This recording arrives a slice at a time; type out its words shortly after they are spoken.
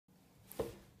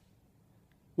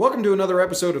Welcome to another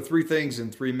episode of Three Things in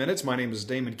 3 Minutes. My name is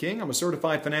Damon King. I'm a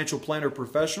certified financial planner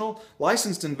professional,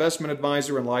 licensed investment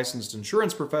advisor, and licensed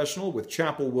insurance professional with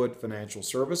Chapelwood Financial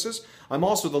Services. I'm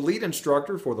also the lead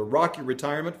instructor for the Rock Your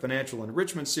Retirement Financial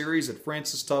Enrichment Series at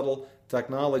Francis Tuttle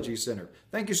Technology Center.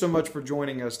 Thank you so much for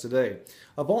joining us today.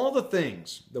 Of all the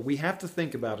things that we have to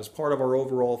think about as part of our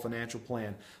overall financial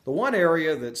plan, the one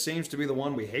area that seems to be the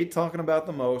one we hate talking about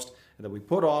the most, and that we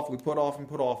put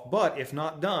off, but if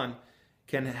not done,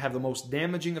 can have the most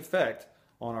damaging effect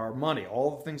on our money,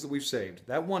 all the things that we've saved.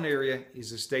 That one area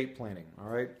is estate planning, all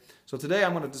right? So today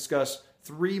I'm going to discuss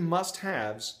 3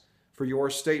 must-haves for your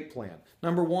estate plan.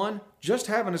 Number 1, just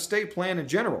have an estate plan in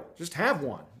general. Just have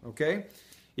one, okay?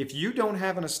 If you don't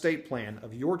have an estate plan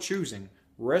of your choosing,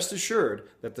 rest assured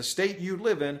that the state you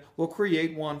live in will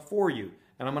create one for you.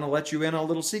 And I'm going to let you in on a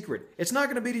little secret. It's not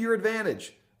going to be to your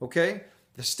advantage, okay?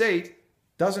 The state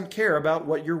doesn't care about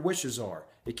what your wishes are.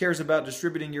 It cares about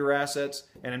distributing your assets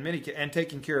and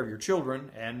taking care of your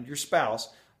children and your spouse.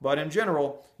 But in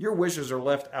general, your wishes are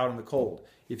left out in the cold.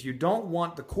 If you don't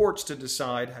want the courts to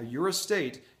decide how your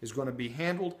estate is going to be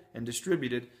handled and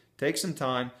distributed, take some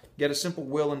time, get a simple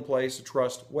will in place, a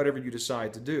trust, whatever you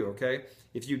decide to do, okay?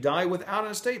 If you die without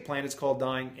an estate plan, it's called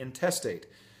dying intestate.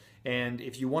 And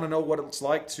if you want to know what it's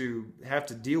like to have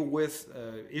to deal with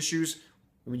issues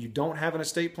when you don't have an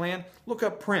estate plan, look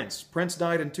up Prince. Prince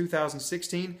died in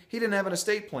 2016. He didn't have an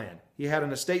estate plan. He had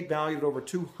an estate valued at over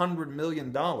 $200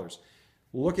 million.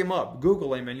 Look him up,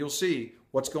 Google him, and you'll see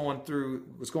what's going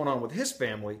on with his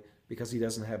family because he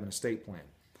doesn't have an estate plan.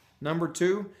 Number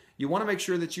 2, you want to make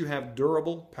sure that you have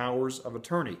durable powers of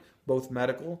attorney, both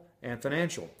medical and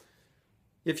financial.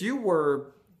 If you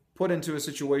were put into a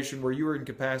situation where you were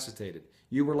incapacitated,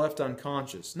 you were left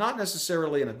unconscious, not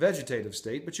necessarily in a vegetative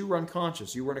state, but you were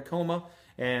unconscious, you were in a coma,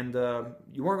 and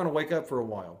you weren't going to wake up for a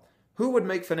while. Who would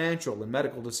make financial and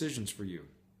medical decisions for you?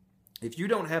 If you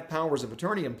don't have powers of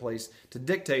attorney in place to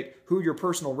dictate who your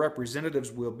personal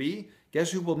representatives will be,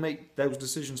 guess who will make those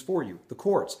decisions for you? The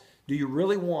courts. Do you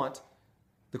really want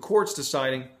the courts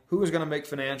deciding who is going to make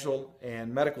financial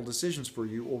and medical decisions for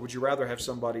you, or would you rather have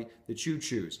somebody that you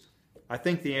choose? I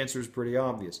think the answer is pretty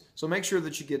obvious. So make sure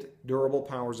that you get durable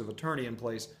powers of attorney in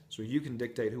place so you can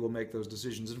dictate who will make those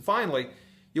decisions. And finally,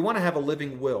 you want to have a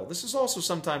living will. This is also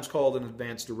sometimes called an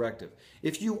advance directive.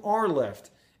 If you are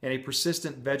left in a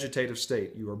persistent vegetative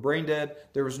state, you are brain dead,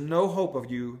 there is no hope of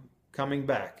you coming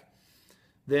back,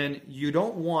 then you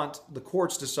don't want the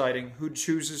courts deciding who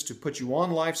chooses to put you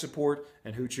on life support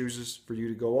and who chooses for you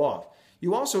to go off.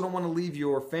 You also don't want to leave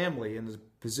your family in the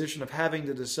position of having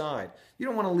to decide. You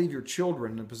don't want to leave your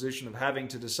children in a position of having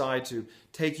to decide to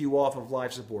take you off of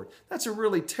life support. That's a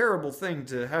really terrible thing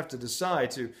to have to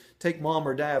decide, to take mom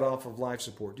or dad off of life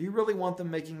support. Do you really want them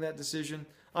making that decision?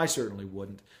 I certainly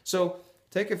wouldn't. So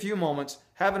take a few moments,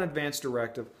 have an advance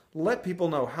directive, let people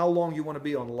know how long you want to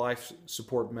be on life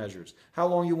support measures, how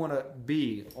long you want to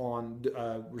be on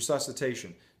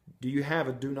resuscitation. Do you have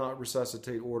a do not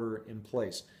resuscitate order in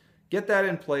place? Get that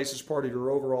in place as part of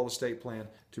your overall estate plan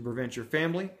to prevent your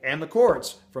family and the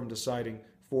courts from deciding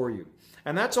for you.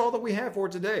 And that's all that we have for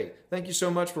today. Thank you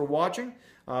so much for watching.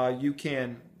 You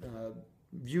can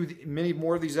view many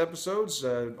more of these episodes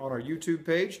on our YouTube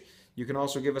page. You can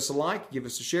also give us a like, give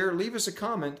us a share, leave us a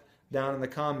comment down in the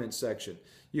comments section.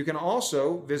 You can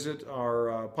also visit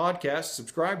our podcast,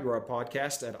 subscribe to our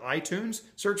podcast at iTunes,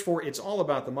 search for It's All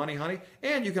About the Money, Honey,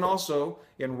 and you can also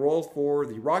enroll for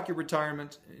the Rock Your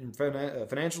Retirement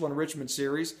Financial Enrichment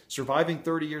Series, Surviving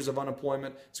 30 Years of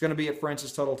Unemployment. It's going to be at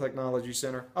Francis Tuttle Technology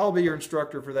Center. I'll be your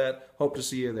instructor for that. Hope to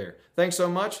see you there. Thanks so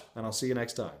much, and I'll see you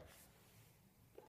next time.